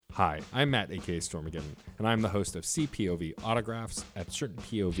Hi, I'm Matt, aka Stormageddon, and I'm the host of CPOV Autographs at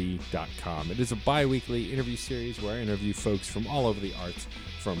certainpov.com. It is a bi-weekly interview series where I interview folks from all over the arts,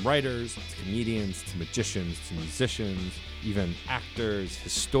 from writers to comedians to magicians to musicians, even actors,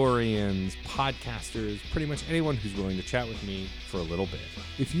 historians, podcasters, pretty much anyone who's willing to chat with me for a little bit.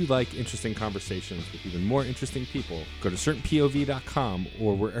 If you like interesting conversations with even more interesting people, go to certainpov.com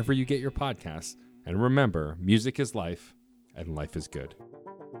or wherever you get your podcasts. And remember, music is life, and life is good.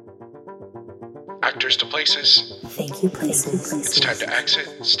 Actors to places. Thank you, places. It's time to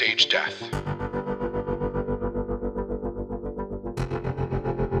exit stage death.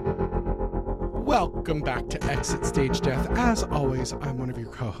 Welcome back to Exit Stage Death. As always, I'm one of your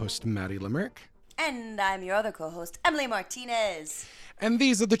co-hosts, Matty Limerick. And I'm your other co-host, Emily Martinez. And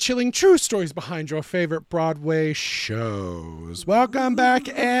these are the chilling true stories behind your favorite Broadway shows. Welcome back,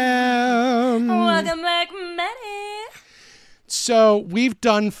 Em. Welcome back, Matty. So we've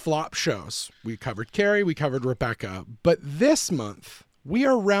done flop shows. We covered Carrie, we covered Rebecca. But this month, we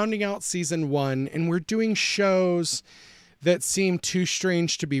are rounding out season 1, and we're doing shows that seem too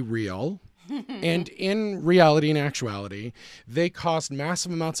strange to be real. And in reality and actuality, they caused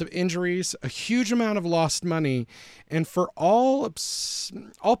massive amounts of injuries, a huge amount of lost money, and for all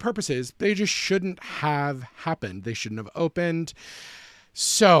purposes, they just shouldn't have happened. They shouldn't have opened.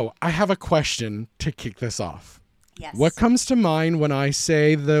 So I have a question to kick this off. Yes. What comes to mind when I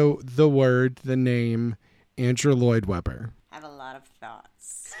say the name Andrew Loyd Webber? I have a lot of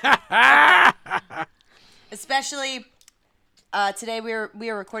thoughts. Especially today we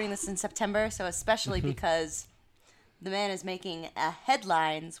are recording this in September, so especially because the man is making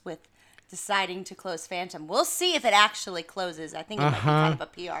headlines with deciding to close Phantom. We'll see if it actually closes. I think it might be kind of a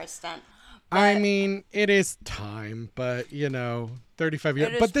PR stunt. I mean, it is time, but 35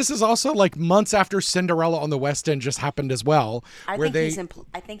 years. But this is also like months after Cinderella on the West End just happened as well. I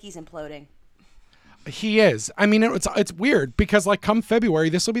think he's imploding. He is. I mean, it's weird because like come February,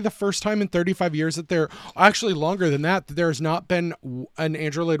 this will be the first time in 35 years that actually longer than that there's not been an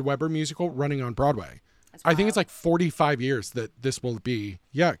Andrew Loyd Webber musical running on Broadway. I think it's like 45 years that this will be.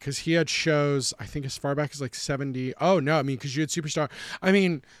 Yeah, because he had shows, I think as far back as like 70. Oh, no, I mean, because you had Superstar. I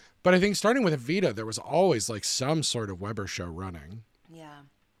mean, but I think starting with Evita, there was always like some sort of Webber show running. Yeah.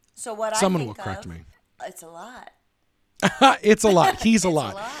 So what Someone I will think correct me. It's a lot. It's a lot. He's a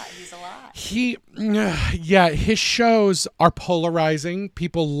lot. He's a lot. His shows are polarizing.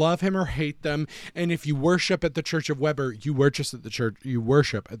 People love him or hate them. And if you worship at the Church of Webber, you worship at the church. You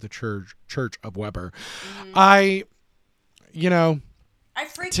worship at the Church of Webber. Mm-hmm. I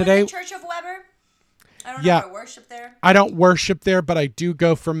frequent today, the Church of Webber. I don't know if I worship there. I don't worship there, but I do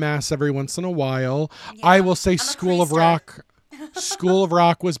go for mass every once in a while. Yeah, I will say I'm School of Rock. School of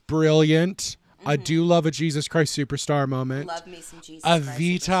Rock was brilliant. Mm-hmm. I do love a Jesus Christ Superstar moment. Love me some Jesus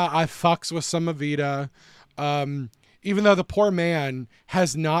Evita, Christ I fucks with some Evita. Even though the poor man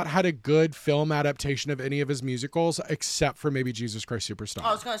has not had a good film adaptation of any of his musicals except for maybe Jesus Christ Superstar.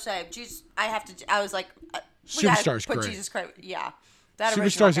 I was going to say, I was like, Superstar's great. Jesus Christ, yeah. That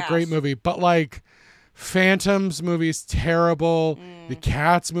Superstar's a great movie, but like Phantom's movie is terrible. The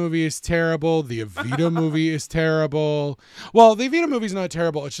Cats movie is terrible. The Evita movie is terrible. Well, the Evita movie's not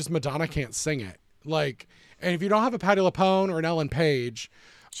terrible. It's just Madonna can't sing it. Like, and if you don't have a Patti LuPone or an Ellen Page,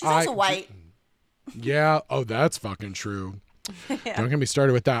 she's also white. Yeah. Oh, that's fucking true. Yeah. Don't get me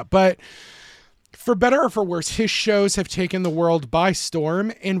started with that. But for better or for worse, his shows have taken the world by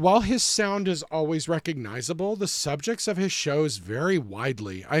storm. And while his sound is always recognizable, the subjects of his shows vary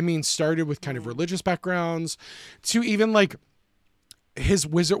widely. I mean, started with kind of religious backgrounds to even like his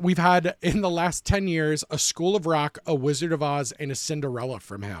wizard. We've had in the last 10 years, a School of Rock, a Wizard of Oz, and a Cinderella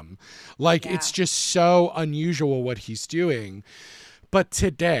from him. Like, it's just so unusual what he's doing. But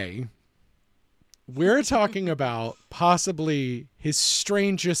today, we're talking about possibly his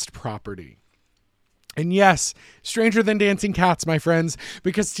strangest property. And yes, stranger than dancing cats, my friends,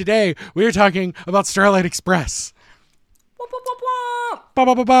 because today we are talking about Starlight Express.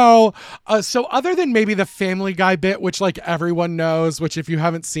 So other than maybe the Family Guy bit, which like everyone knows, which if you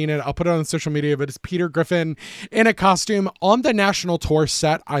haven't seen it, I'll put it on social media, but it's Peter Griffin in a costume on the national tour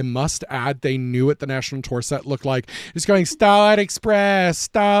set. I must add, they knew what the national tour set looked like. It's going Starlight Express,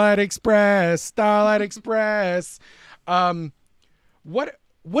 Starlight Express, Starlight Express.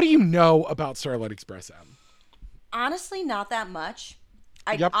 What do you know about Starlight Express, Em? Honestly, not that much.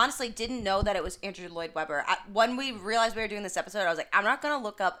 I honestly didn't know that it was Andrew Loyd Webber. When we realized we were doing this episode, I was like, I'm not going to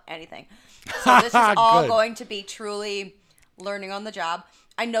look up anything. So this is all going to be truly learning on the job.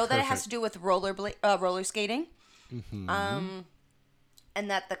 I know that it has to do with roller skating. Mm-hmm.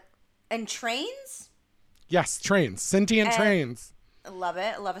 And trains? Yes, trains. Sentient trains. I love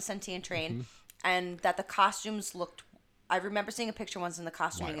it. I love a sentient train. And that the costumes looked... I remember seeing a picture once and the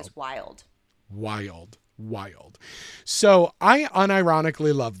costuming is wild. Wild. So I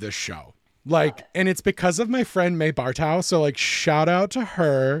unironically love this show. And it's because of my friend May Bartow. So shout out to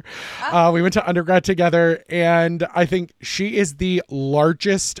her. We went to undergrad together, and I think she is the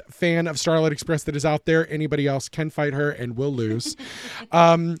largest fan of Starlight Express that is out there. Anybody else can fight her and will lose.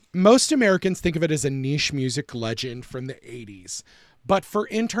 Most Americans think of it as a niche music legend from the 80s. But for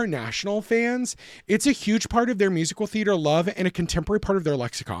international fans, it's a huge part of their musical theater love and a contemporary part of their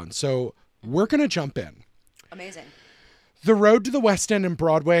lexicon. So we're going to jump in. Amazing. The road to the West End and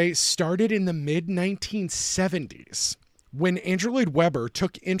Broadway started in the mid-1970s when Andrew Loyd Webber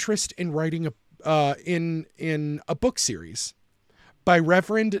took interest in writing in a book series by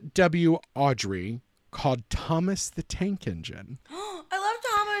Reverend W. Awdry called Thomas the Tank Engine. I love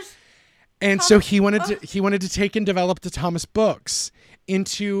Thomas. And so he wanted to take and develop the Thomas books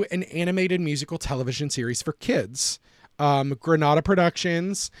into an animated musical television series for kids. Granada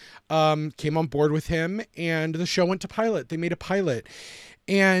Productions came on board with him, and the show went to pilot. They made a pilot,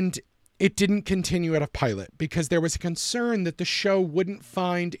 and it didn't continue at a pilot because there was a concern that the show wouldn't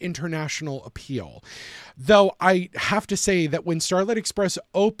find international appeal. Though I have to say that when Starlight Express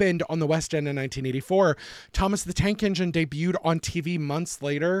opened on the West End in 1984, Thomas the Tank Engine debuted on TV months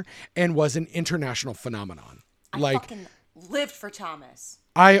later and was an international phenomenon. I fucking lived for Thomas.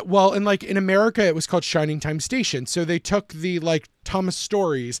 In America, it was called Shining Time Station. So they took the Thomas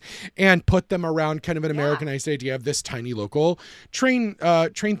stories and put them around kind of an Americanized idea of this tiny local train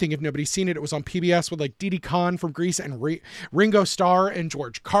thing. If nobody's seen it, it was on PBS with Didi Khan from Grease and Ringo Starr and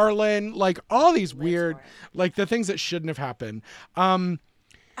George Carlin, all these weird, the things that shouldn't have happened. I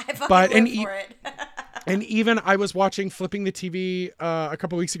fucking lived for it. And even I was flipping the TV a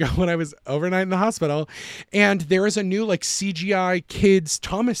couple weeks ago when I was overnight in the hospital, and there is a new CGI kids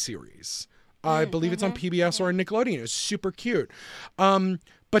Thomas series. I believe it's on PBS or Nickelodeon. It's super cute.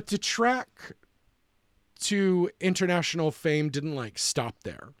 But to track to international fame didn't stop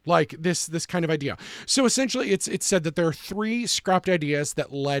there. This kind of idea. So essentially it's said that there are 3 scrapped ideas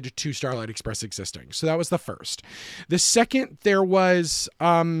that led to Starlight Express existing. So that was the first. The second, there was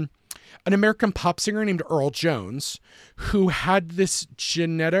an American pop singer named Earl Jones, who had this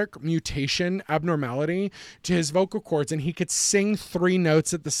genetic mutation abnormality to his vocal cords, and he could sing 3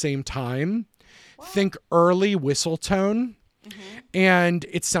 notes at the same time. What? Think early whistle tone. And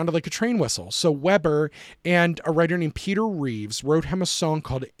it sounded like a train whistle. So Webber and a writer named Peter Reeves wrote him a song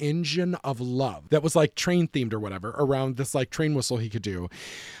called Engine of Love that was train themed or whatever around this train whistle he could do.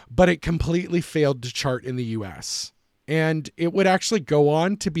 But it completely failed to chart in the US. And it would actually go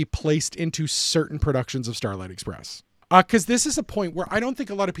on to be placed into certain productions of Starlight Express. Because this is a point where I don't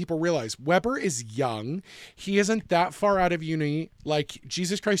think a lot of people realize Webber is young. He isn't that far out of uni.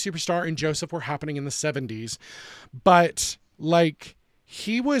 Jesus Christ Superstar and Joseph were happening in the 70s. But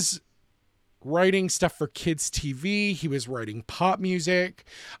he was writing stuff for kids TV. He was writing pop music.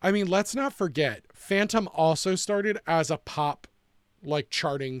 I mean, let's not forget, Phantom also started as a pop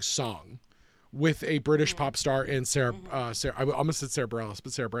charting song with a British pop star and Sarah, I almost said Sarah Bareilles,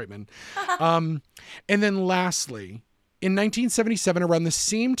 but Sarah Brightman. And then lastly, in 1977, around the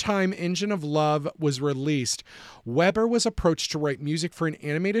same time Engine of Love was released, Webber was approached to write music for an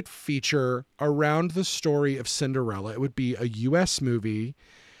animated feature around the story of Cinderella. It would be a US movie,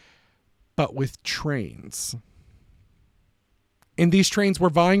 but with trains. And these trains were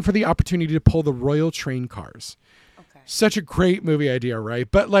vying for the opportunity to pull the Royal Train cars. Such a great movie idea, right?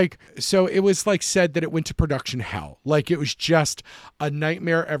 But so it was said that it went to production hell. It was just a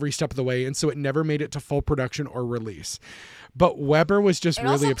nightmare every step of the way. And so it never made it to full production or release. But Webber was just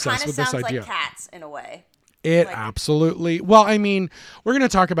really obsessed with this idea. It also kind of sounds like Cats in a way. It absolutely. Well, I mean, we're going to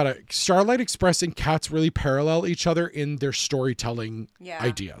talk about it. Starlight Express and Cats really parallel each other in their storytelling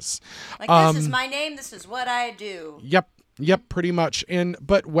ideas. This is my name. This is what I do. Yep, pretty much.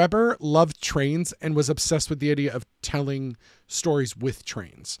 But Webber loved trains and was obsessed with the idea of telling stories with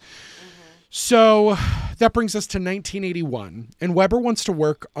trains. So that brings us to 1981, and Webber wants to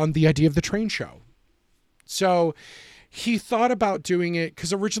work on the idea of the train show. So he thought about doing it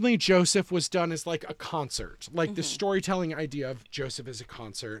because originally Joseph was done as a concert, the storytelling idea of Joseph as a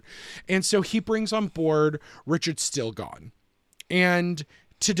concert. And so he brings on board Richard Stilgon and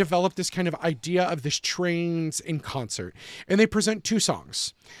to develop this kind of idea of this trains in concert. And they present 2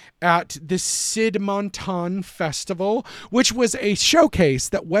 songs at the Sid Montan Festival, which was a showcase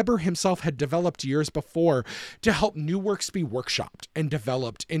that Webber himself had developed years before to help new works be workshopped and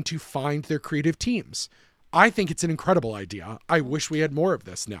developed and to find their creative teams. I think it's an incredible idea. I wish we had more of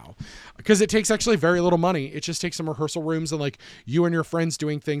this now, because it takes actually very little money. It just takes some rehearsal rooms and like you and your friends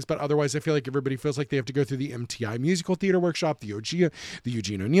doing things. But otherwise, I feel like everybody feels like they have to go through the MTI Musical Theater Workshop, the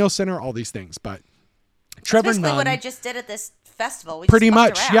Eugene O'Neill Center, all these things. But Trevor Nunn, Nunn, what I just did at this festival. We pretty just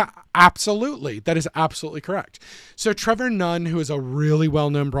much. around. Yeah, absolutely. That is absolutely correct. So Trevor Nunn, who is a really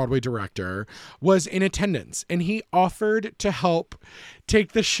well-known Broadway director, was in attendance, and he offered to help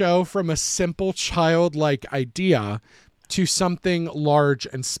take the show from a simple childlike idea to something large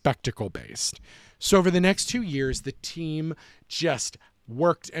and spectacle-based. So over the next 2 years, the team just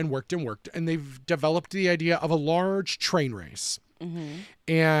worked and worked and worked, and they've developed the idea of a large train race,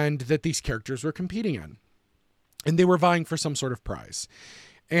 and that these characters were competing in. And they were vying for some sort of prize.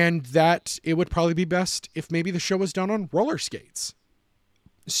 And that it would probably be best if maybe the show was done on roller skates.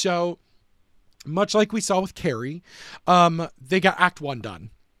 So, much like we saw with Carrie, they got Act 1 done.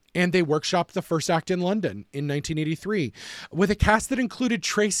 And they workshopped the first act in London in 1983 with a cast that included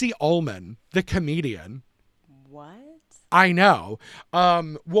Tracy Ullman, the comedian. What? I know.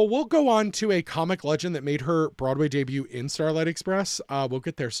 Well, we'll go on to a comic legend that made her Broadway debut in Starlight Express. We'll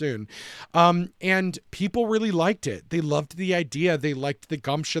get there soon. And people really liked it. They loved the idea. They liked the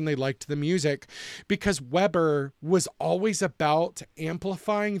gumption. They liked the music, because Webber was always about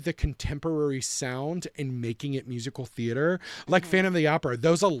amplifying the contemporary sound and making it musical theater. Like Phantom of the Opera,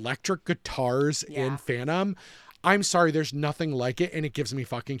 those electric guitars in Phantom, I'm sorry, there's nothing like it, and it gives me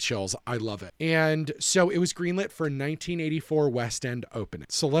fucking chills. I love it. And so it was greenlit for 1984 West End opening.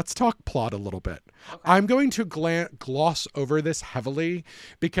 So let's talk plot a little bit. Okay. I'm going to gloss over this heavily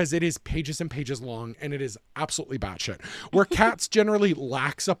because it is pages and pages long, and it is absolutely batshit. Where Cats generally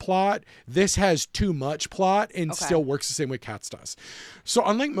lacks a plot, this has too much plot and still works the same way Cats does. So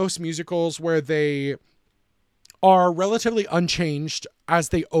unlike most musicals where they are relatively unchanged as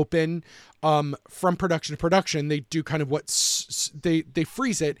they open from production to production, they do kind of they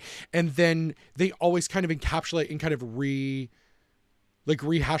freeze it, and then they always kind of encapsulate and kind of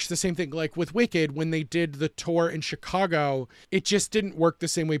rehash the same thing. Like with Wicked, when they did the tour in Chicago, it just didn't work the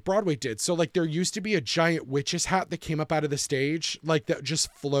same way Broadway did. So like there used to be a giant witch's hat that came up out of the stage, like that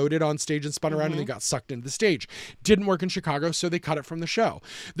just floated on stage and spun around and then got sucked into the stage. Didn't work in Chicago, so they cut it from the show.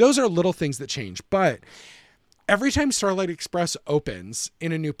 Those are little things that change. But every time Starlight Express opens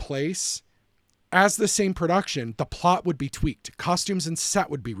in a new place, as the same production, the plot would be tweaked. Costumes and set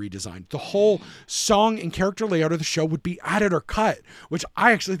would be redesigned. The whole song and character layout of the show would be added or cut, which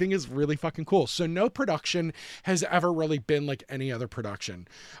I actually think is really fucking cool. So no production has ever really been like any other production.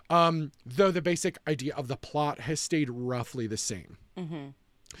 Though the basic idea of the plot has stayed roughly the same.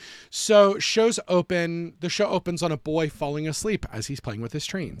 So the show opens on a boy falling asleep as he's playing with his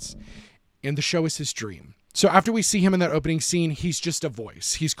trains. And the show is his dream. So after we see him in that opening scene, he's just a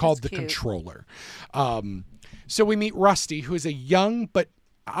voice. He's called the Controller. So we meet Rusty, who is a young but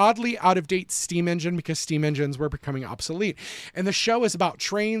oddly out-of-date steam engine, because steam engines were becoming obsolete. And the show is about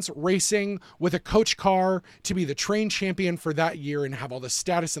trains racing with a coach car to be the train champion for that year and have all the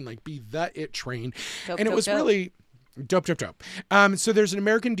status and like be the it train. It was really dope. So there's an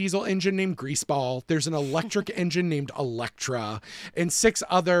American diesel engine named Greaseball. There's an electric engine named Electra, and 6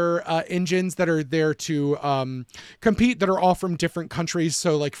 other engines that are there to compete that are all from different countries.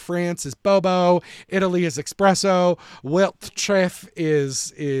 So like France is Bobo, Italy is Espresso, Wildtreff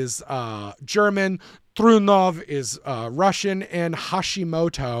is German, Trunov is Russian, and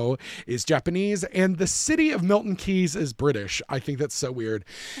Hashimoto is Japanese, and the city of Milton Keyes is British. I think that's so weird.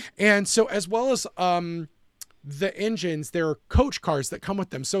 And so as well as the engines, there are coach cars that come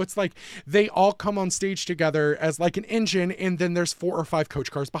with them. So it's like they all come on stage together as like an engine, and then there's 4 or 5 coach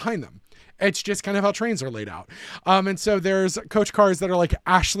cars behind them. It's just kind of how trains are laid out. And so there's coach cars that are like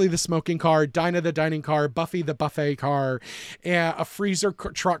Ashley the smoking car, Dinah the dining car, Buffy the buffet car, a freezer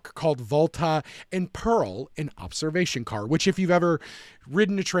truck called Volta, and Pearl, an observation car, which if you've ever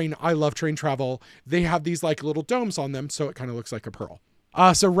ridden a train, I love train travel, they have these like little domes on them, so it kind of looks like a Pearl.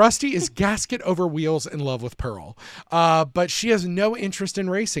 So Rusty is gasket over wheels in love with Pearl, but she has no interest in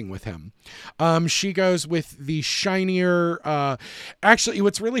racing with him. She goes with the shinier, actually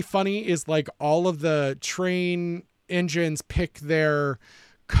what's really funny is like all of the train engines pick their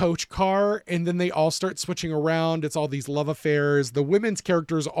coach car, and then they all start switching around. It's all these love affairs. The women's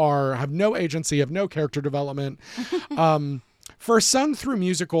characters have no agency, have no character development. For a sung through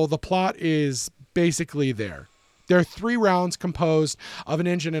musical, the plot is basically there. There are 3 rounds composed of an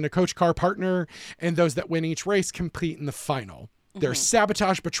engine and a coach car partner, and those that win each race compete in the final. There's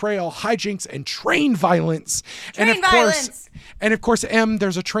sabotage, betrayal, hijinks, and train violence. And of course,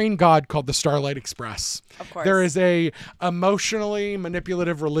 there's a train god called the Starlight Express. Of course. There is a emotionally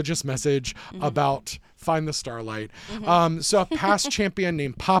manipulative religious message about find the Starlight. So a past champion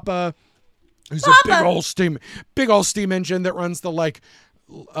named Papa, who's a big old steam engine that runs the like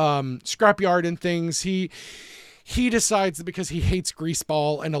scrapyard and things. He decides that because he hates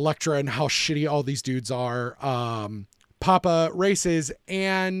Greaseball and Elektra and how shitty all these dudes are, Papa races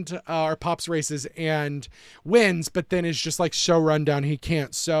and Pops races and wins, but then is just like so run down he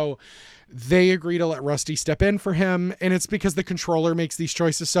can't. So they agree to let Rusty step in for him, and it's because the controller makes these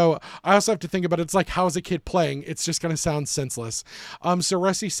choices. So I also have to think about it. It's like, how's a kid playing? It's just going to sound senseless. So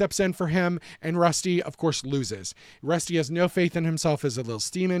Rusty steps in for him, and Rusty, of course, loses. Rusty has no faith in himself as a little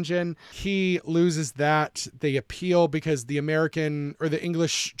steam engine. He loses that. They appeal because the American or the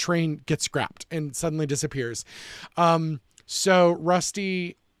English train gets scrapped and suddenly disappears. So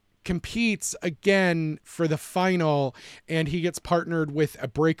Rusty competes again for the final, and he gets partnered with a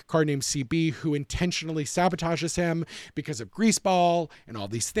brake car named CB, who intentionally sabotages him because of Greaseball and all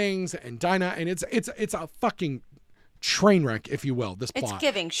these things and Dinah, and it's a fucking train wreck, if you will. This plot. It's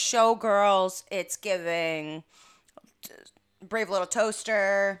giving Showgirls. It's giving Brave Little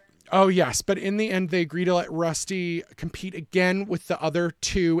Toaster. Oh, yes. But in the end, they agree to let Rusty compete again with the other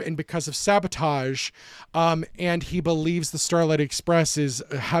two. And because of sabotage, and he believes the Starlight Express is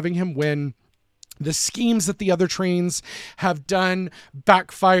having him win, the schemes that the other trains have done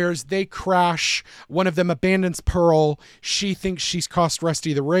backfires. They crash. One of them abandons Pearl. She thinks she's cost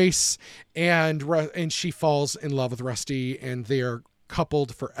Rusty the race, and she falls in love with Rusty, and they're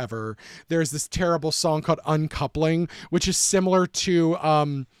coupled forever. There's this terrible song called Uncoupling, which is similar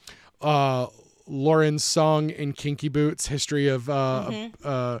to Lauren's song in Kinky Boots, History of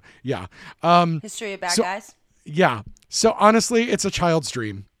History of Bad Guys. Yeah. So honestly, it's a child's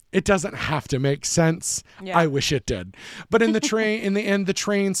dream. It doesn't have to make sense. Yeah. I wish it did. But in the end, the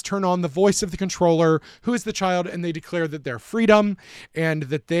trains turn on the voice of the controller, who is the child, and they declare that they're freedom and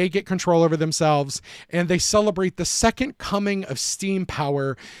that they get control over themselves. And they celebrate the second coming of steam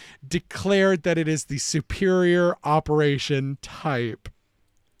power, declared that it is the superior operation type.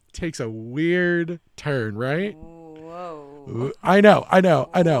 Takes a weird turn, right? Whoa. I know.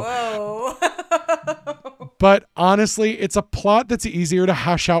 Whoa. But honestly, it's a plot that's easier to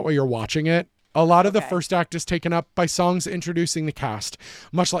hash out while you're watching it. A lot of the first act is taken up by songs introducing the cast,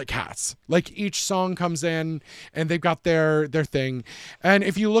 much like Cats. Like, each song comes in and they've got their thing. And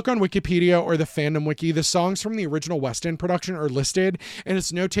if you look on Wikipedia or the fandom wiki, the songs from the original West End production are listed, and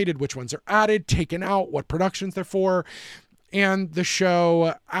it's notated which ones are added, taken out, what productions they're for. And the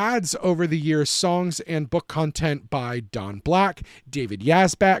show adds over the years songs and book content by Don Black, David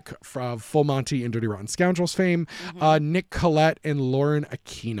Yazbek from Full Monty and Dirty Rotten Scoundrels fame, Nick Collette, and Lauren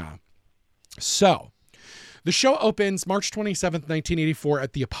Aquina. So the show opens March 27th, 1984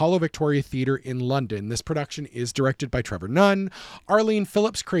 at the Apollo Victoria Theatre in London. This production is directed by Trevor Nunn. Arlene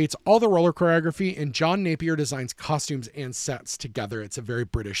Phillips creates all the roller choreography, and John Napier designs costumes and sets together. It's a very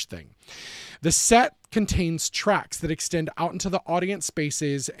British thing. The set contains tracks that extend out into the audience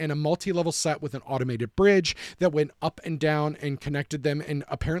spaces and a multi-level set with an automated bridge that went up and down and connected them, and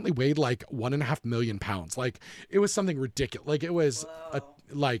apparently weighed like 1.5 million pounds. Like, it was something ridiculous. Like, it was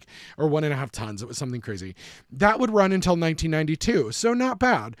or 1.5 tons. It was something crazy. That would run until 1992. So not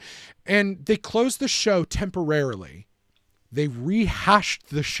bad. And they closed the show temporarily. They rehashed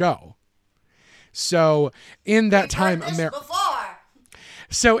the show. So in that time,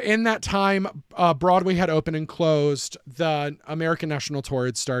 Broadway had opened and closed. The American National Tour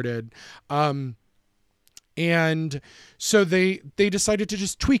had started. And so they decided to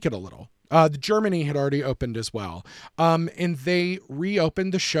just tweak it a little. The Germany had already opened as well. And they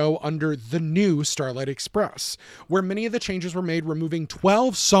reopened the show under the new Starlight Express, where many of the changes were made, removing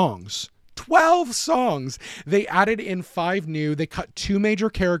 12 songs. 12 songs. They added in 5 new. They cut 2 major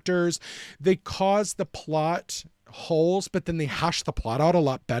characters. They caused the plot holes, but then they hashed the plot out a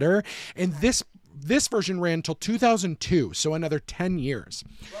lot better. And this version ran until 2002, so another 10 years.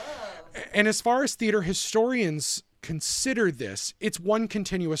 Whoa. And as far as theater historians consider this, it's one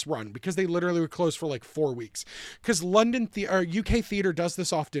continuous run, because they literally were closed for like 4 weeks. Because UK theater does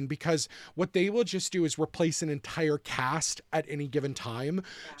this often, because what they will just do is replace an entire cast at any given time.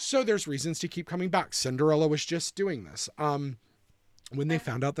 Yeah. So there's reasons to keep coming back. Cinderella was just doing this. When they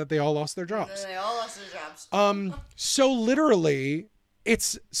found out that they all lost their jobs. So literally,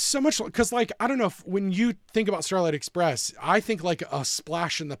 it's so much, because like, I don't know if when you think about Starlight Express, I think like a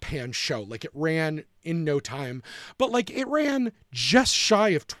splash in the pan show. Like, it ran in no time, but like, it ran just shy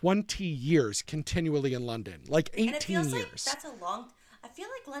of 20 years continually in London, like 18 and it feels years. Like that's a long, I feel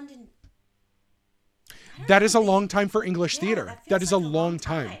like London. That is a long time for English theater. That is like a long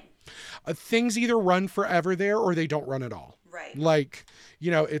time. Things either run forever there or they don't run at all. Right. Like,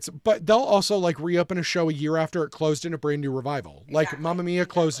 but they'll also like reopen a show a year after it closed in a brand new revival. Like Mamma Mia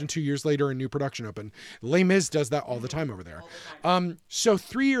closed and 2 years later a new production opened. Les Mis does that all the time over there. So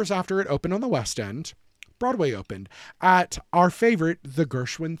 3 years after it opened on the West End, Broadway opened at our favorite, the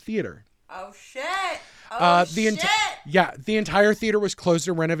Gershwin Theater. Oh shit. The entire theater was closed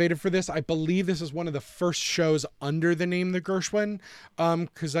and renovated for this. I believe this is one of the first shows under the name the Gershwin.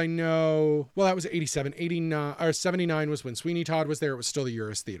 Because I know, well, that was 87, 89, or 79 was when Sweeney Todd was there. It was still the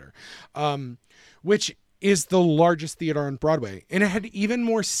Uris Theater, which is the largest theater on Broadway. And it had even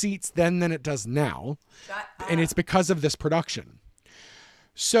more seats then than it does now. And it's because of this production.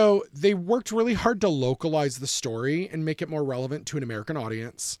 So they worked really hard to localize the story and make it more relevant to an American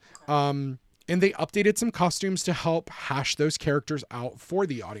audience. And they updated some costumes to help hash those characters out for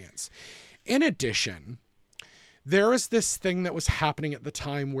the audience. In addition, there was this thing that was happening at the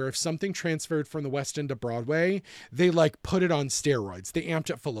time where if something transferred from the West End to Broadway, they like put it on steroids. They amped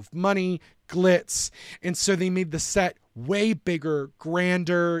it full of money, glitz. And so they made the set way bigger,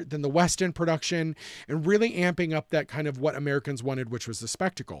 grander than the West End production and really amping up that kind of what Americans wanted, which was the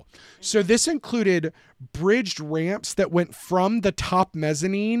spectacle. So this included bridged ramps that went from the top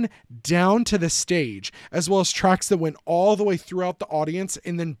mezzanine down to the stage, as well as tracks that went all the way throughout the audience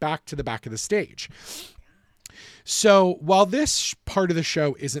and then back to the back of the stage. So while this part of the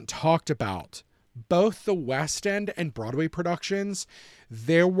show isn't talked about, both the West End and Broadway productions,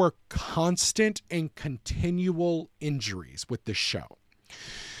 there were constant and continual injuries with this show.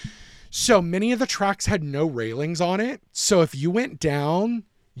 So many of the tracks had no railings on it. So if you went down,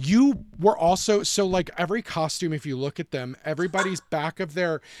 you were also, so like every costume, if you look at them, everybody's back of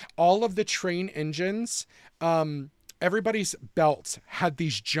all of the train engines, everybody's belts had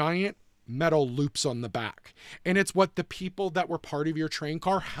these giant metal loops on the back, and it's what the people that were part of your train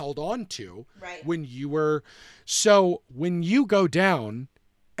car held on to when you go down,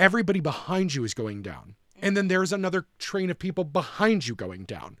 everybody behind you is going down, and then there's another train of people behind you going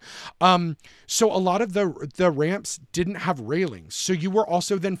down. So a lot of the ramps didn't have railings, so you were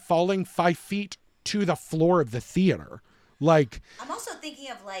also then falling 5 feet to the floor of the theater. Like, I'm also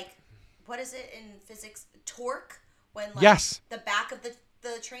thinking of like, what is it in physics, torque, when like the back of the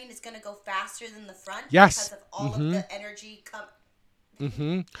train is going to go faster than the front because of all of the energy.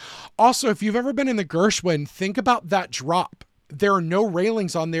 Also, if you've ever been in the Gershwin, think about that drop. There are no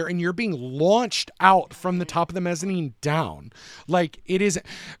railings on there, and you're being launched out from the top of the mezzanine down. Like, it is.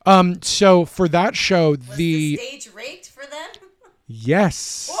 So for that show, was the stage raked for them?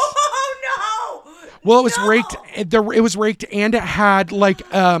 Yes. Oh no! Well, it was raked. It was raked, and it had like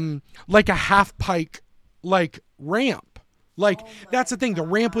a half pike ramp. Like, that's the thing. The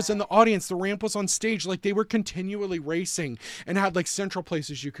ramp was in the audience. The ramp was on stage. Like, they were continually racing and had like central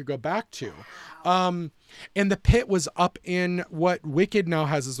places you could go back to. And the pit was up in what Wicked now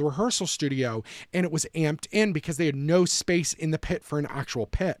has as the rehearsal studio. And it was amped in because they had no space in the pit for an actual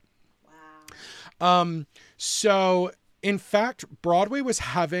pit. Wow. So in fact, Broadway was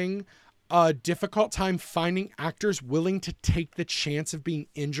having a difficult time finding actors willing to take the chance of being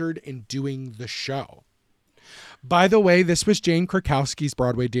injured in doing the show. By the way, this was Jane Krakowski's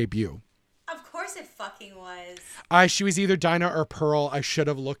Broadway debut. Of course it fucking was. She was either Dinah or Pearl. I should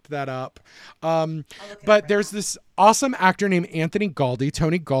have looked that up. But there's this awesome actor named Tony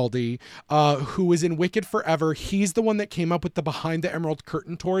Galdi, who was in Wicked forever. He's the one that came up with the Behind the Emerald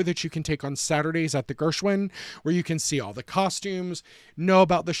Curtain tour that you can take on Saturdays at the Gershwin, where you can see all the costumes, know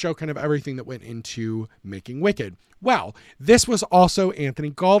about the show, kind of everything that went into making Wicked. Well, this was also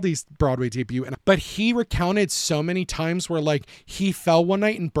Anthony Galdi's Broadway debut, but he recounted so many times where like he fell one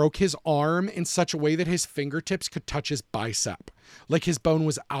night and broke his arm in such a way that his fingertips could touch his bicep. Like his bone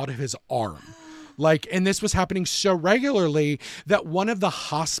was out of his arm. Like, and this was happening so regularly that one of the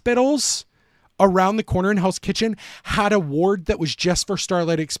hospitals around the corner in Hell's Kitchen had a ward that was just for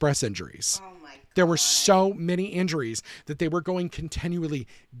Starlight Express injuries. Oh my God. There were so many injuries that they were going continually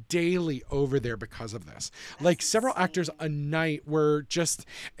daily over there because of this. That's like several insane. Actors a night were just,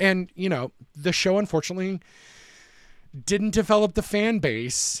 and you know, the show unfortunately didn't develop the fan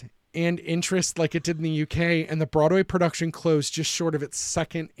base and interest like it did in the UK, and the Broadway production closed just short of its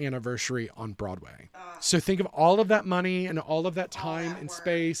second anniversary on Broadway. So think of all of that money and all of that time and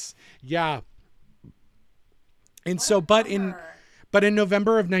space. Yeah. And what so, but in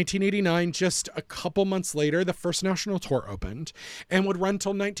November of 1989, just a couple months later, the first national tour opened and would run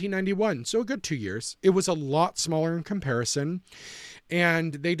till 1991. So a good 2 years. It was a lot smaller in comparison.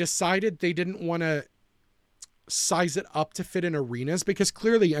 And they decided they didn't want to size it up to fit in arenas, because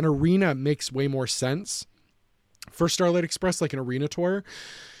clearly an arena makes way more sense for Starlight Express, like an arena tour.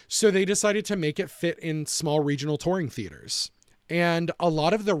 So they decided to make it fit in small regional touring theaters. And a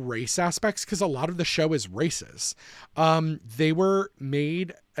lot of the race aspects, because a lot of the show is races, they were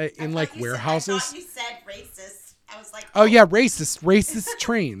made in like warehouses. I thought you said racist. I was like, oh yeah, racist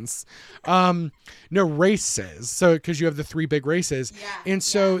trains. No, races. So because you have the 3 big races. Yeah, and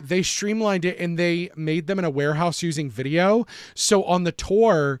so they streamlined it and they made them in a warehouse using video. So on the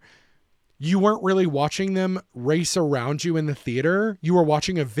tour, you weren't really watching them race around you in the theater. You were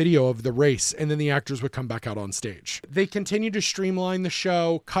watching a video of the race, and then the actors would come back out on stage. They continued to streamline the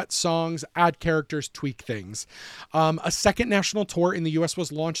show, cut songs, add characters, tweak things. A second national tour in the U.S.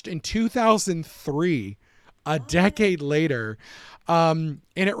 was launched in 2003, a decade later. And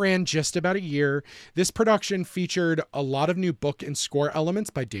it ran just about a year. This production featured a lot of new book and score elements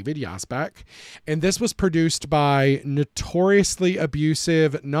by David Yazbek. And this was produced by notoriously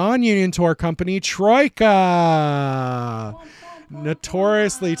abusive non-union tour company Troika.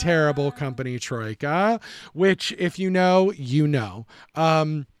 Notoriously terrible company Troika, which if you know, you know.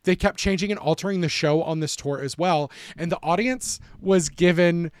 They kept changing and altering the show on this tour as well. And the audience was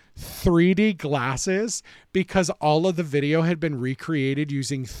given 3D glasses because all of the video had been recreated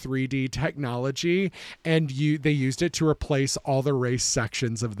using 3D technology. And they used it to replace all the race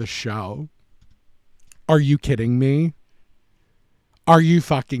sections of the show. Are you kidding me? Are you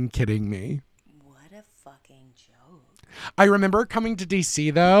fucking kidding me? I remember coming to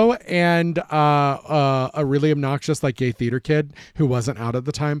DC though, and a really obnoxious like gay theater kid who wasn't out at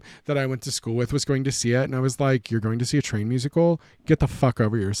the time that I went to school with was going to see it, and I was like, "You're going to see a train musical? Get the fuck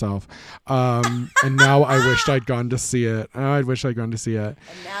over yourself." And now I wished I'd gone to see it. I wish I'd gone to see it.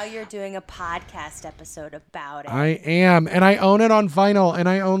 And now you're doing a podcast episode about it. I am, and I own it on vinyl, and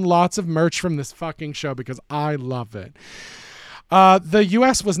I own lots of merch from this fucking show because I love it. The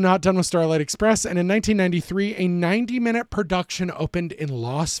U.S. was not done with Starlight Express, and in 1993, a 90-minute production opened in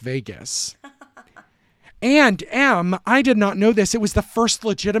Las Vegas. And, I did not know this. It was the first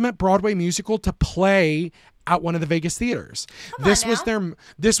legitimate Broadway musical to play at one of the Vegas theaters. This was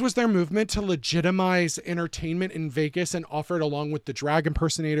their movement to legitimize entertainment in Vegas and offer it along with the drag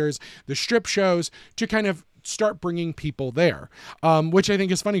impersonators, the strip shows, to kind of start bringing people there, which I think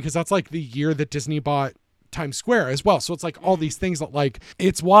is funny because that's like the year that Disney bought Times Square as well. So it's like all these things that like,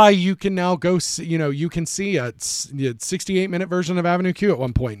 it's why you can now go see, you can see a 68-minute version of Avenue Q at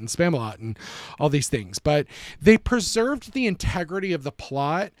one point in Spamalot and all these things. But they preserved the integrity of the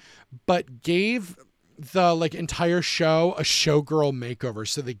plot, but gave the like entire show a showgirl makeover.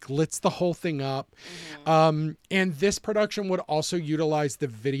 So they glitz the whole thing up. And this production would also utilize the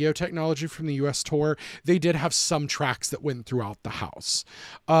video technology from the US tour. They did have some tracks that went throughout the house.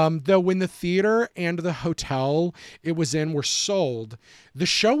 Though when the theater and the hotel it was in were sold, the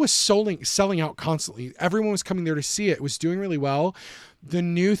show was selling out constantly. Everyone was coming there to see it. It was doing really well. The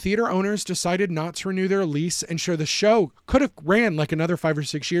new theater owners decided not to renew their lease, and sure, the show could have ran like another 5 or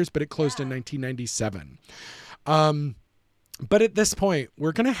 6 years, but it closed in 1997. But at this point,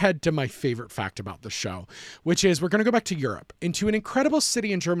 we're going to head to my favorite fact about the show, which is we're going to go back to Europe, into an incredible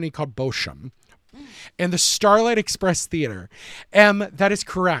city in Germany called Bochum, and the Starlight Express Theater. That is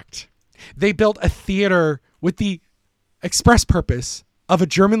correct. They built a theater with the express purpose of a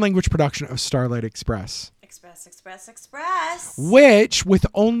German language production of Starlight Express. Express. Which, with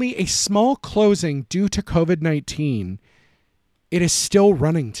only a small closing due to COVID-19, it is still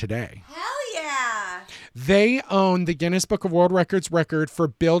running today. Hell yeah. They own the Guinness Book of World Records record for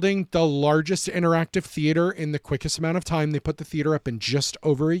building the largest interactive theater in the quickest amount of time. They put the theater up in just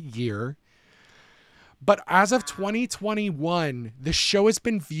over a year. But as of 2021, the show has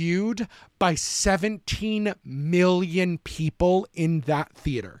been viewed by 17 million people in that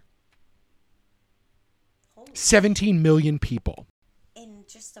theater. 17 million people. In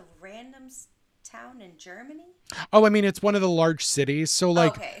just a random town in Germany? Oh, I mean, it's one of the large cities. So,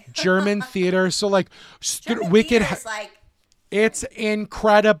 like, okay. German theater. So, like, Wicked. It's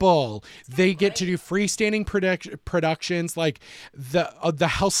incredible. They get to do freestanding productions, like the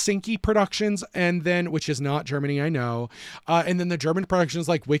Helsinki productions, and then, which is not Germany, I know. And then the German productions,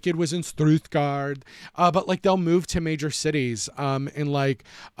 like Wicked was in Stuttgart. But, like, they'll move to major cities. And, like,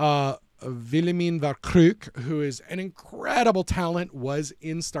 Wilhelmine Verkrug, who is an incredible talent, was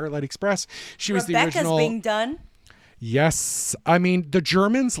in Starlight Express. She was the original. Rebecca's being done. Yes. I mean, the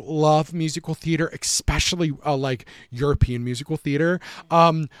Germans love musical theater, especially like European musical theater.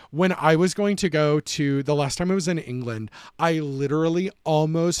 When I was going to go to, the last time I was in England, I literally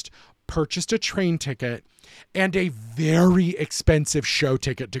almost purchased a train ticket and a very expensive show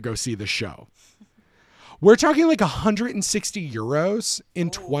ticket to go see the show. We're talking like 160 euros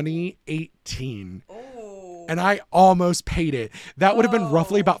in 2018. and I almost paid it. That would have been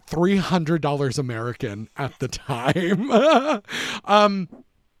roughly about $300 American at the time.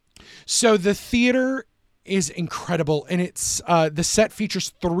 So the theater is incredible, and it's the set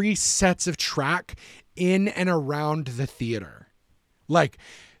features 3 sets of track in and around the theater, like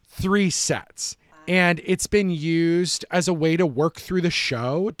 3 sets. And it's been used as a way to work through the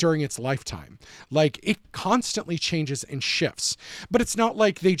show during its lifetime. Like, it constantly changes and shifts, but it's not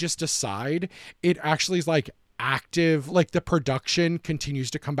like they just decide. It actually is like active, like the production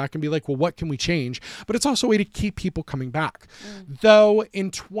continues to come back and be like, well, what can we change? But it's also a way to keep people coming back. Though in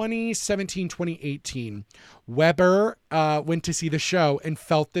 2017, 2018, Webber went to see the show and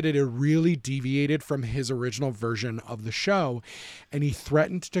felt that it had really deviated from his original version of the show. And he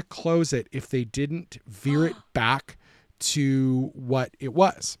threatened to close it if they didn't veer it back to what it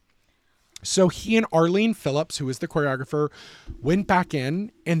was. So he and Arlene Phillips, who is the choreographer, went back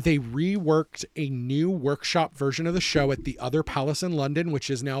in and they reworked a new workshop version of the show at the Other Palace in London, which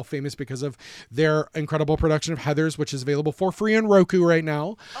is now famous because of their incredible production of Heathers, which is available for free on Roku right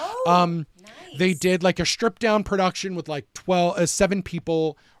now. Nice. They did like a stripped down production with like 7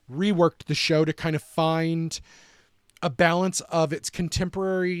 people, reworked the show to kind of find a balance of its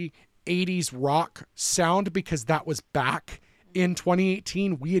contemporary 80s rock sound, because that was back. In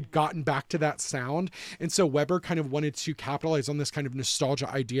 2018, we had gotten back to that sound. And so Webber kind of wanted to capitalize on this kind of nostalgia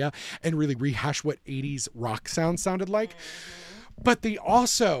idea and really rehash what 80s rock sounded like. But they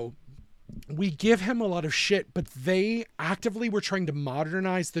also, we give him a lot of shit, but they actively were trying to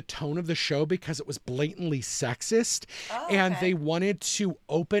modernize the tone of the show because it was blatantly sexist. And they wanted to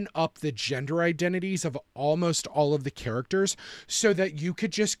open up the gender identities of almost all of the characters so that you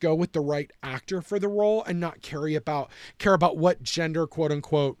could just go with the right actor for the role and not care about what gender, quote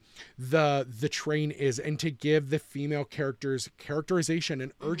unquote, the train is, and to give the female characters characterization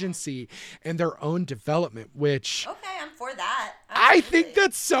and urgency and their own development, which I'm for that. Absolutely. I think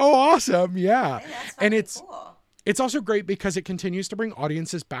that's so awesome. Yeah. Hey, that's and cool. It's also great because it continues to bring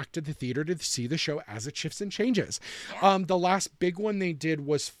audiences back to the theater to see the show as it shifts and changes. Yeah. The last big one they did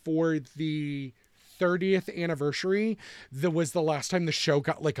was for the 30th anniversary. That was the last time the show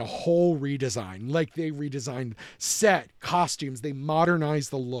got like a whole redesign. Like, they redesigned set, costumes, they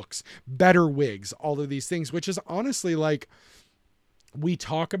modernized the looks, better wigs, all of these things, which is honestly like, we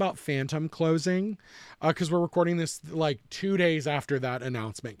talk about Phantom closing because we're recording this like 2 days after that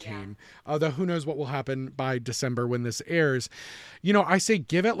announcement came. Though who knows what will happen by December when this airs. You know, I say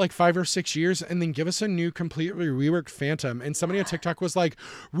give it like 5 or 6 years and then give us a new, completely reworked Phantom. And somebody on TikTok was like,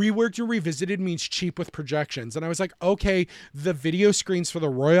 reworked or revisited means cheap with projections. And I was like, okay, the video screens for the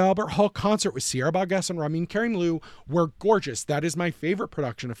Royal Albert Hall concert with Sierra Bogas and Ramin Karimloo were gorgeous. That is my favorite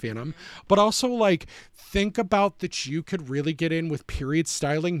production of Phantom. But also, like, think about that you could really get in with period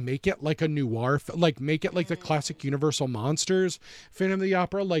styling, make it like a noir, like make it like the classic Universal Monsters Phantom of the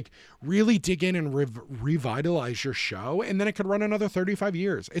Opera, like really dig in and revitalize your show, and then it could run another 35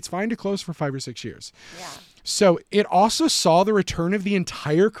 years. It's fine to close for 5 or 6 years. Yeah. So it also saw the return of the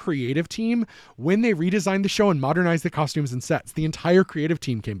entire creative team when they redesigned the show and modernized the costumes and sets. The entire creative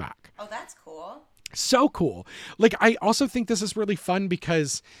team came back. Oh, that's cool. So cool. Like, I also think this is really fun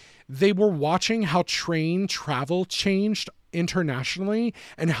because they were watching how train travel changed internationally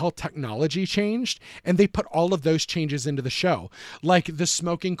and how technology changed, and they put all of those changes into the show. Like, the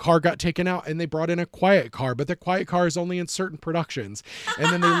smoking car got taken out and they brought in a quiet car, but the quiet car is only in certain productions.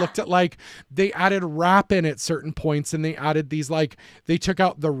 And then they looked at, like, they added rap in at certain points, and they added these, like, they took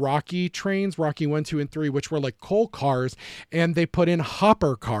out the Rocky trains, Rocky 1, 2, and 3, which were like coal cars, and they put in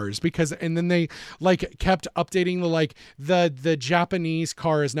hopper cars because, and then they like kept updating the, like, the Japanese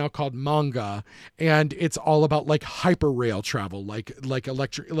car is now called manga, and it's all about like hyperrail travel, like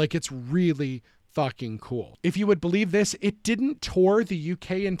electric, like, it's really fucking cool. If you would believe this, it didn't tour the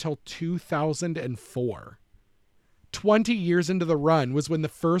UK until 2004. 20 years into the run was when the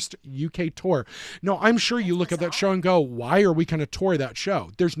first UK tour. No, I'm sure you look at that show and go, why are we going to tour that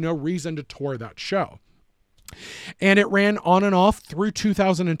show? There's no reason to tour that show. And it ran on and off through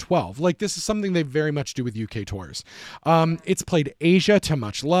 2012. Like, this is something they very much do with UK tours. It's played Asia to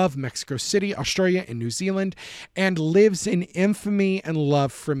much love, Mexico City, Australia, and New Zealand, and lives in infamy and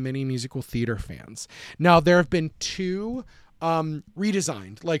love from many musical theater fans. Now, there have been 2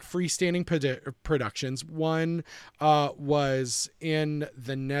 redesigned, like, freestanding productions. One was in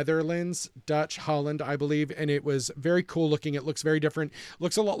the Netherlands, Dutch, Holland, I believe, and it was very cool looking. It looks very different.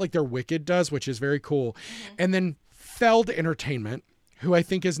 Looks a lot like their Wicked does, which is very cool. Mm-hmm. And then Feld Entertainment, who I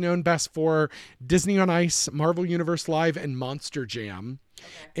think is known best for Disney on Ice, Marvel Universe Live, and Monster Jam.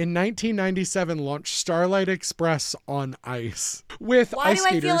 Okay. In 1997, launched Starlight Express on ice with Why ice do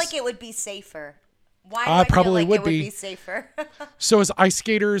skaters. I feel like it would be safer? Why do I probably feel like it would be safer? So is Ice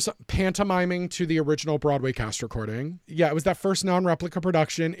Skaters pantomiming to the original Broadway cast recording? Yeah, it was that first non-replica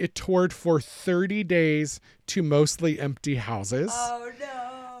production. It toured for 30 days to mostly empty houses. Oh, no.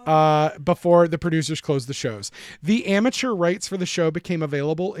 Before the producers closed the shows. The amateur rights for the show became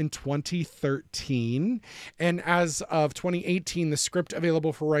available in 2013. And as of 2018, the script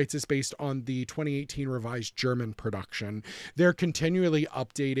available for rights is based on the 2018 revised German production. They're continually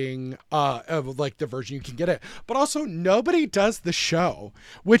updating of like the version you can get it. But also nobody does the show,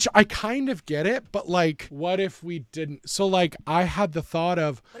 which I kind of get it. But like, what if we didn't? So like I had the thought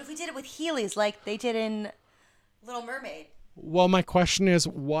of, what if we did it with Heelys like they did in Little Mermaid? Well, my question is,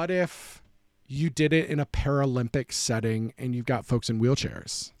 what if you did it in a Paralympic setting and you've got folks in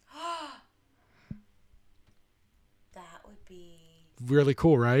wheelchairs? That would be really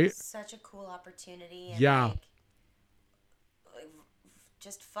cool, right? Such a cool opportunity. And yeah. Like,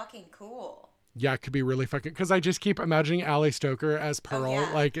 just fucking cool. Yeah, it could be really fucking, because I just keep imagining Ali Stoker as Pearl. Oh,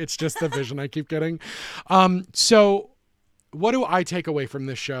 yeah. Like, it's just the vision I keep getting. So what do I take away from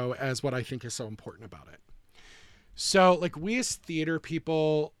this show as what I think is so important about it? So, like, we as theater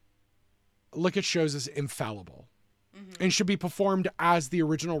people look at shows as infallible and should be performed as the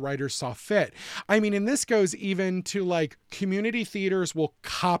original writers saw fit. I mean, and this goes even to, like, community theaters will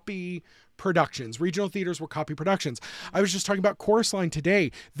copy productions. Regional theaters will copy productions. I was just talking about Chorus Line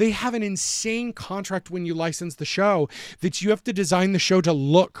today. They have an insane contract when you license the show that you have to design the show to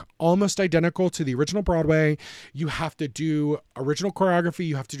look almost identical to the original Broadway. You have to do original choreography.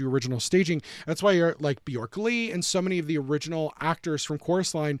 You have to do original staging. That's why you're like Bjork Lee and so many of the original actors from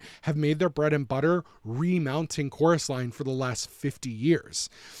Chorus Line have made their bread and butter remounting Chorus Line for the last 50 years.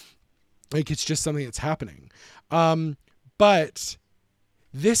 Like, it's just something that's happening. But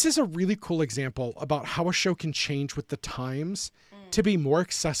this is a really cool example about how a show can change with the times to be more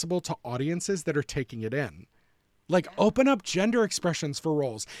accessible to audiences that are taking it in. Like, open up gender expressions for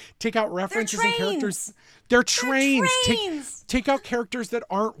roles. Take out references and characters. They're trains. Take out characters that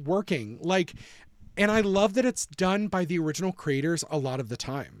aren't working. Like, and I love that it's done by the original creators a lot of the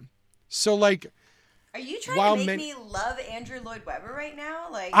time. So, like, are you trying to make me love Andrew Loyd Webber right now?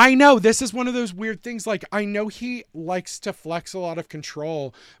 Like, I know this is one of those weird things. Like, I know he likes to flex a lot of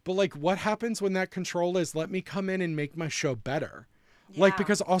control, but like, what happens when that control is, let me come in and make my show better? Yeah. Like,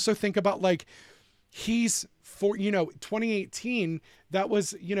 because also think about, like, he's for, 2018, that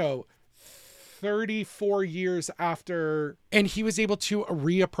was, 34 years after, and he was able to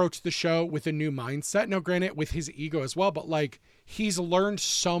reapproach the show with a new mindset. Now, granted, with his ego as well, but like, he's learned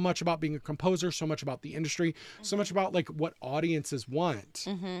so much about being a composer, so much about the industry, so much about like what audiences want.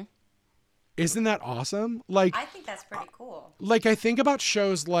 Isn't that awesome? Like, I think that's pretty cool. Like, I think about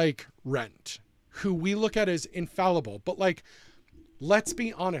shows like Rent, who we look at as infallible, but like, let's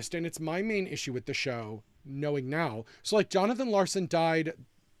be honest. And it's my main issue with the show, knowing now. So like, Jonathan Larson died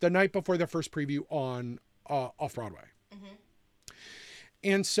the night before their first preview on Off-Broadway.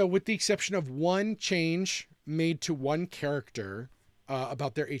 And so with the exception of one change made to one character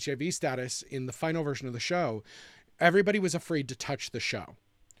about their HIV status in the final version of the show, everybody was afraid to touch the show.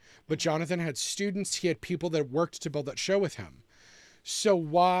 But Jonathan had students, he had people that worked to build that show with him. So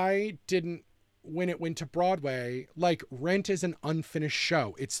why didn't, when it went to Broadway, like, Rent is an unfinished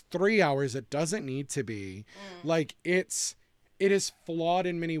show. It's 3 hours. It doesn't need to be. Like, it is flawed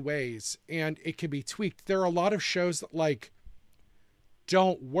in many ways and it can be tweaked. There are a lot of shows that like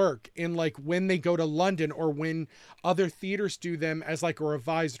don't work. And like, when they go to London or when other theaters do them as like a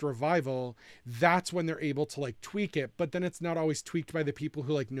revised revival, that's when they're able to like tweak it. But then it's not always tweaked by the people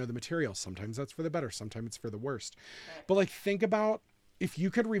who like know the material. Sometimes that's for the better. Sometimes it's for the worst. But like, think about if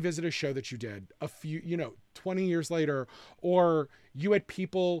you could revisit a show that you did a few, 20 years later, or you had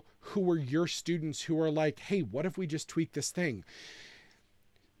people who were your students who were like, hey, what if we just tweak this thing?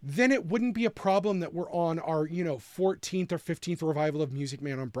 Then it wouldn't be a problem that we're on our, 14th or 15th revival of Music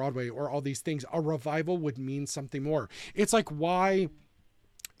Man on Broadway or all these things. A revival would mean something more. It's like why,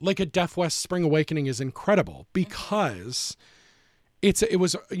 like, a Deaf West Spring Awakening is incredible, because it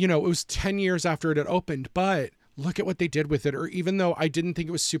was 10 years after it had opened, but look at what they did with it. Or even though I didn't think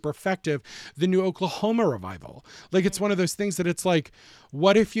it was super effective, the new Oklahoma revival, like, it's one of those things that it's like,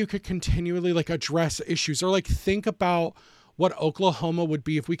 what if you could continually like address issues, or like think about what Oklahoma would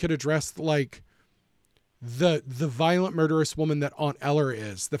be if we could address like the violent murderous woman that Aunt Eller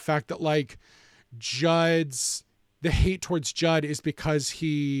is. The fact that like the hate towards Judd is because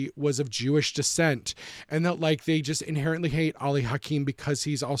he was of Jewish descent, and that like they just inherently hate Ali Hakim because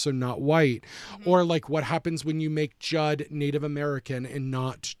he's also not white. Or like what happens when you make Judd Native American and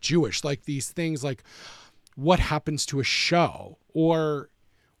not Jewish, like these things, like what happens to a show. Or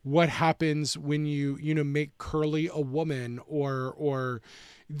what happens when you make Curly a woman, or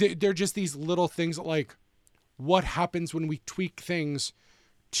they're just these little things like what happens when we tweak things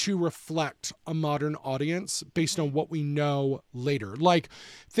to reflect a modern audience based on what we know later. Like,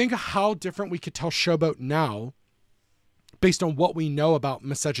 think of how different we could tell Showboat now based on what we know about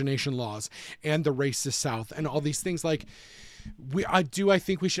miscegenation laws and the racist South and all these things. Like, I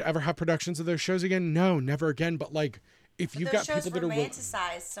think we should ever have productions of those shows again? No, never again. But like, if you've got people that are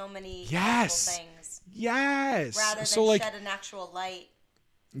romanticize so many things, rather than like, shed an actual light.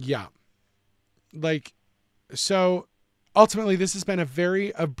 Yeah, like, so ultimately, this has been a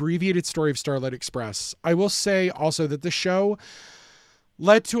very abbreviated story of Starlight Express. I will say also that the show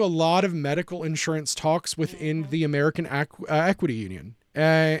led to a lot of medical insurance talks within the American Equity Union.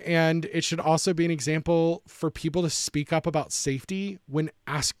 And it should also be an example for people to speak up about safety when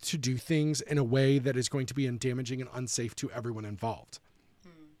asked to do things in a way that is going to be damaging and unsafe to everyone involved.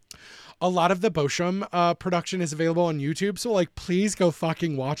 A lot of the Bosham production is available on YouTube. So like, please go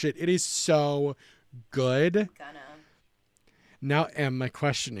fucking watch it. It is so good. Now, Em, my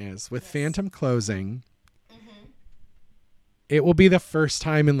question is, with Phantom closing, it will be the first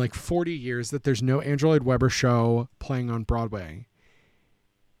time in like 40 years that there's no Andrew Loyd Webber show playing on Broadway.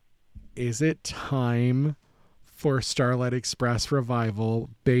 Is it time for Starlight Express revival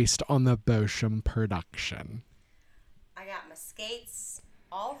based on the Bosham production? I got my skates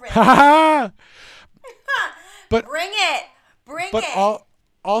all ready. But bring it.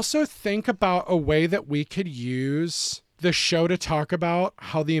 Also think about a way that we could use the show to talk about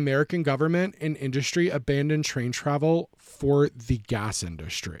how the American government and industry abandoned train travel for the gas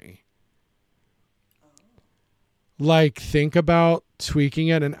industry. Like, think about tweaking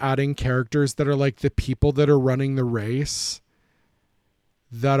it and adding characters that are like the people that are running the race,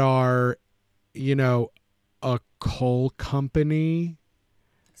 that are, a coal company,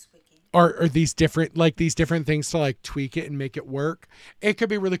 or these different things to like tweak it and make it work. It could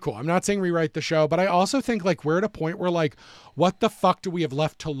be really cool. I'm not saying rewrite the show, but I also think like we're at a point where like, what the fuck do we have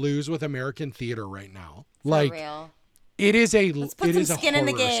left to lose with American theater right now? Like, real. Let's put some skin in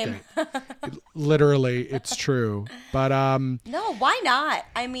the game. Literally, it's true. But no, why not?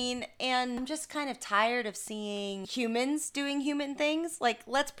 I mean, and I'm just kind of tired of seeing humans doing human things. Like,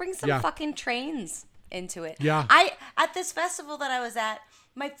 let's bring some fucking trains into it. Yeah. At this festival that I was at,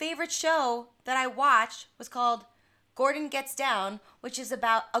 my favorite show that I watched was called Gordon Gets Down, which is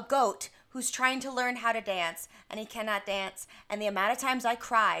about a goat who's trying to learn how to dance, and he cannot dance. And the amount of times I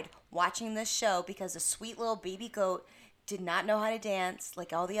cried watching this show because a sweet little baby goat did not know how to dance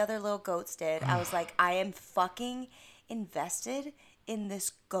like all the other little goats did. I was like, I am fucking invested in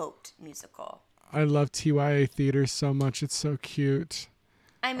this goat musical. I love TYA theater so much. It's so cute.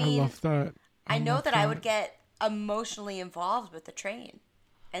 I mean, I love that. I know that I would get emotionally involved with the train.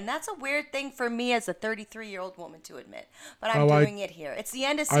 And that's a weird thing for me as a 33-year-old woman to admit. But I'm doing it here. It's the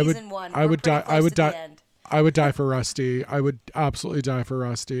end of season one. I would die. I would die for Rusty. I would absolutely die for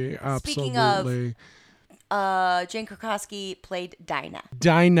Rusty. Absolutely. Speaking of, Jane Krakowski played Dinah.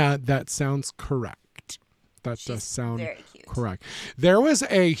 Dinah, that sounds correct. That does sound very cute. Correct. There was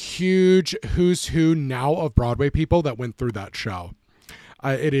a huge who's who now of Broadway people that went through that show.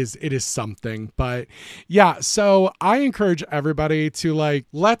 It is something. But yeah, so I encourage everybody to like,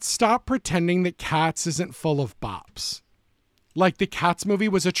 let's stop pretending that Cats isn't full of bops. Like, the Cats movie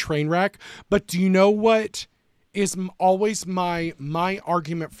was a train wreck, but do you know what is always my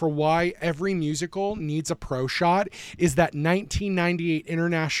argument for why every musical needs a pro shot is that 1998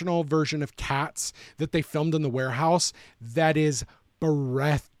 international version of Cats that they filmed in the warehouse that is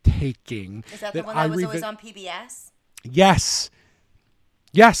breathtaking. Is that the one that was always on PBS? Yes.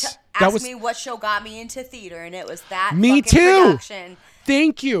 Yes. Ask me what show got me into theater, and it was that me fucking too. Production.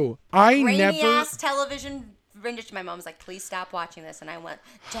 Thank you. Grainy-ass television rendition. My mom was like, please stop watching this. And I went,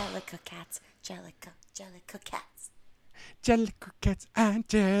 Jellica Cats, Jellica Cats. Jellica Cats,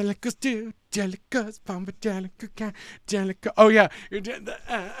 Angelicas do. Jellica's from Jellica Cat, Jellica. Oh, yeah.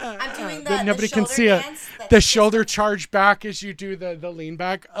 I'm doing the nobody the can see it. The shoulder charge back as you do the lean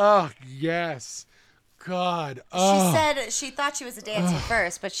back. Oh, yes. God. She said she thought she was a dancer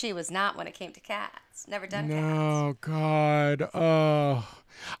first, but she was not when it came to Cats. Never done Cats. No, God. Oh.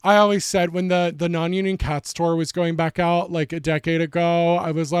 I always said when the non-union Cats tour was going back out like a decade ago, I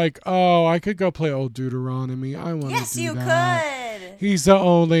was like, oh, I could go play Old Deuteronomy. I want to do that. Yes, you could. He's the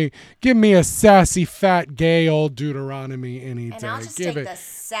only. Give me a sassy, fat, gay Old Deuteronomy any day. And I'll just take the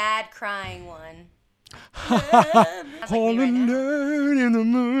sad crying one. All alone in the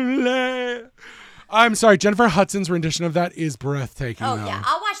moonlight. I'm sorry, Jennifer Hudson's rendition of that is breathtaking. Oh, yeah.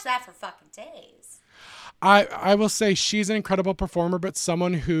 I'll watch that for fucking days. I will say she's an incredible performer, but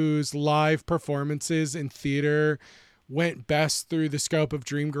someone whose live performances in theater went best through the scope of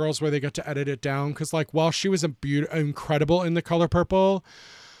Dreamgirls, where they got to edit it down. Because like while she was incredible in The Color Purple,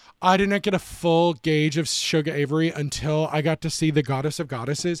 I did not get a full gauge of Sugar Avery until I got to see the Goddess of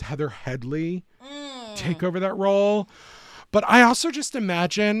Goddesses, Heather Headley, take over that role. But I also just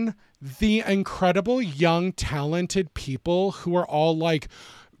imagine the incredible young talented people who are all like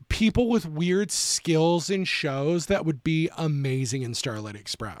people with weird skills in shows that would be amazing in Starlight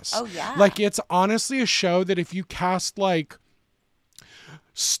Express. Oh, yeah. Like, it's honestly a show that if you cast, like,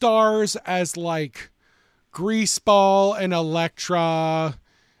 stars as, like, Greaseball and Elektra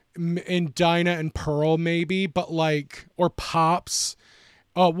and Dinah and Pearl, maybe, but, like, or Pops,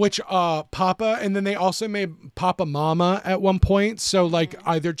 Papa, and then they also made Papa Mama at one point. So like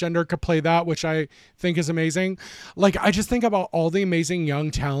either gender could play that, which I think is amazing. Like, I just think about all the amazing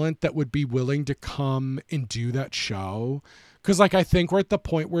young talent that would be willing to come and do that show. Cause like, I think we're at the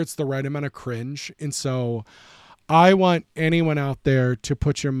point where it's the right amount of cringe. And so I want anyone out there to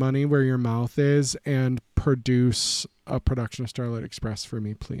put your money where your mouth is and produce a production of Starlight Express for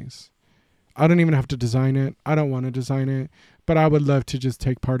me, please. I don't even have to design it. I don't want to design it. But I would love to just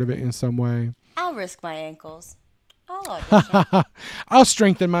take part of it in some way. I'll risk my ankles. I'll audition. I'll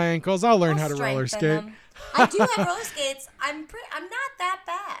strengthen my ankles. I'll learn how to roller skate. Them. I do have roller skates. I'm not that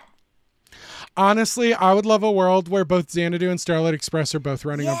bad. Honestly, I would love a world where both Xanadu and Starlight Express are both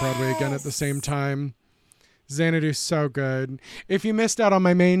running on Broadway again at the same time. Xanadu's so good. If you missed out on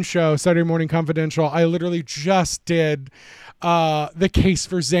my main show, Saturday Morning Confidential, I literally just did the case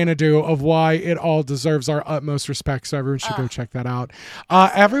for Xanadu of why it all deserves our utmost respect. So everyone should go check that out.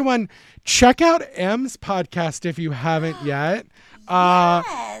 Everyone, check out M's podcast if you haven't yet.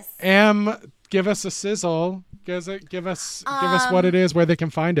 Yes. M, give us a sizzle. Give us what it is, where they can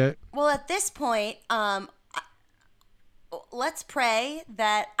find it. Well, at this point, let's pray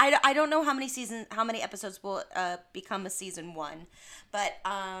that I don't know how many episodes will become a season 1, but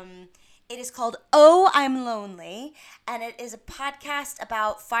it is called Oh, I'm Lonely, and it is a podcast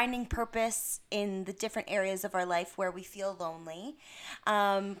about finding purpose in the different areas of our life where we feel lonely,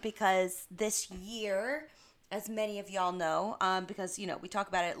 because this year, as many of y'all know, because, you know, we talk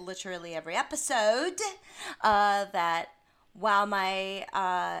about it literally every episode, that while my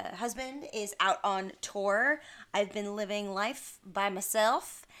husband is out on tour, I've been living life by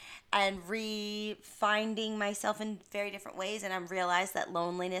myself and re-finding myself in very different ways. And I've realized that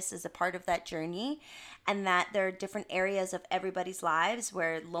loneliness is a part of that journey, and that there are different areas of everybody's lives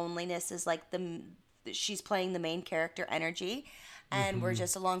where loneliness is like she's playing the main character energy, and we're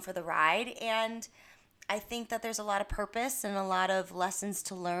just along for the ride. And I think that there's a lot of purpose and a lot of lessons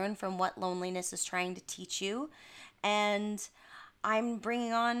to learn from what loneliness is trying to teach you. And I'm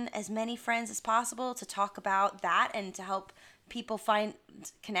bringing on as many friends as possible to talk about that and to help people find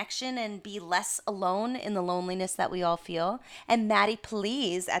connection and be less alone in the loneliness that we all feel. And Matty,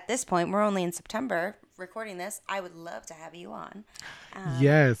 please, at this point, we're only in September recording this, I would love to have you on.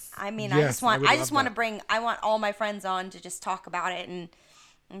 Yes. I mean, yes, I just want I want all my friends on to just talk about it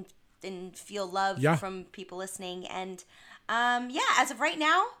and feel love from people listening. And as of right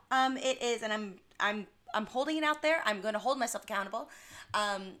now, it is, and I'm holding it out there. I'm going to hold myself accountable.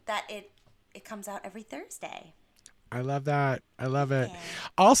 That it comes out every Thursday. I love that. I love it.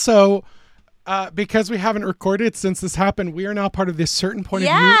 Also, because we haven't recorded since this happened, we are now part of this Certain Point of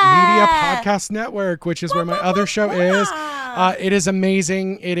View Media Podcast Network, which is where my other show is. It is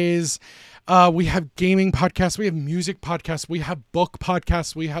amazing. It is. We have gaming podcasts, we have music podcasts, we have book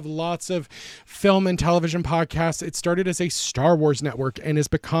podcasts, we have lots of film and television podcasts. It started as a Star Wars network and has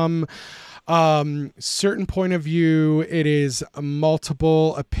become Certain Point of View. It is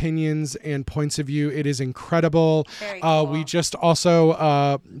multiple opinions and points of view. It is incredible. Very cool. We just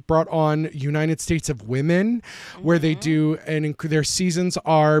also brought on United States of Women, where they do, and their seasons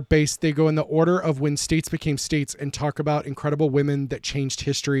are based, they go in the order of when states became states and talk about incredible women that changed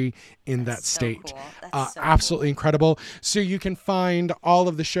history in that state. Cool. That's so absolutely incredible. So you can find all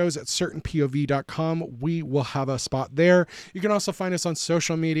of the shows at certainpov.com. We will have a spot there. You can also find us on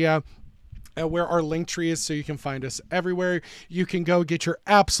social media, where our link tree is, so you can find us everywhere. You can go get your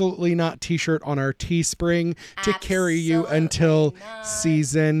Absolutely Not t-shirt on our Teespring to carry you until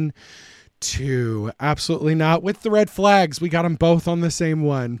season 2. Absolutely Not, with the red flags. We got them both on the same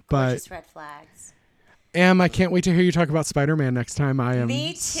one. Gorgeous red flags. I can't wait to hear you talk about Spider-Man next time. I am.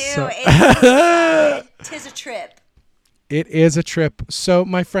 Me too. So... Tis a trip. It is a trip. So,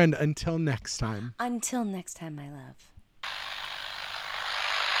 my friend, until next time. Until next time, my love.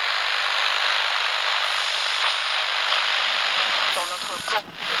 Au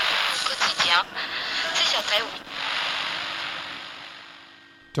quotidien, ces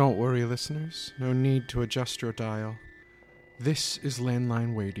Don't worry, listeners. No need to adjust your dial. This is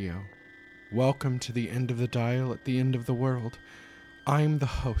Landline Radio. Welcome to the end of the dial at the end of the world. I'm the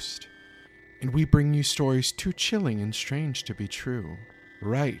host, and we bring you stories too chilling and strange to be true,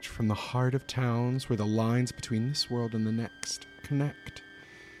 right from the heart of towns where the lines between this world and the next connect.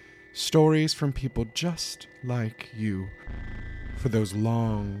 Stories from people just like you, for those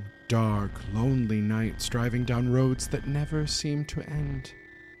long, dark, lonely nights driving down roads that never seem to end.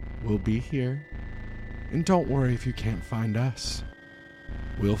 We'll be here, and don't worry if you can't find us.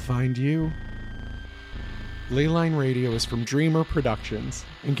 We'll find you. Leyline Radio is from Dreamer Productions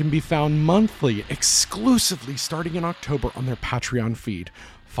and can be found monthly exclusively starting in October on their Patreon feed.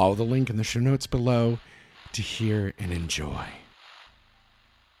 Follow the link in the show notes below to hear and enjoy.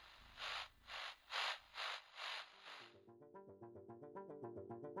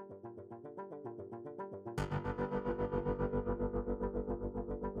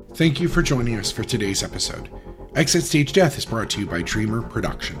 Thank you for joining us for today's episode. Exit Stage Death is brought to you by Dreamer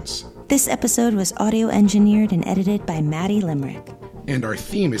Productions. This episode was audio engineered and edited by Matty Limerick. And our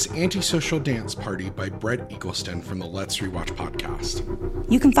theme is Antisocial Dance Party by Brett Eagleston from the Let's Rewatch podcast.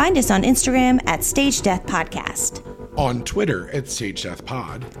 You can find us on Instagram at Stage Death Podcast. On Twitter at Stage Death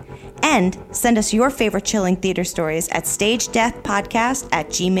Pod. And send us your favorite chilling theater stories at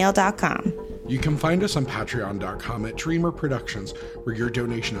stagedeathpodcast@gmail.com. You can find us on patreon.com at Dreamer Productions, where your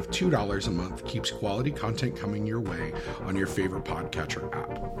donation of $2 a month keeps quality content coming your way on your favorite podcatcher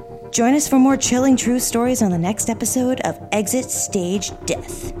app. Join us for more chilling true stories on the next episode of Exit Stage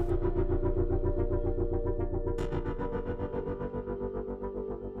Death.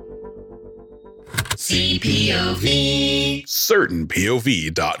 CPOV.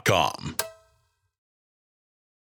 CertainPOV.com.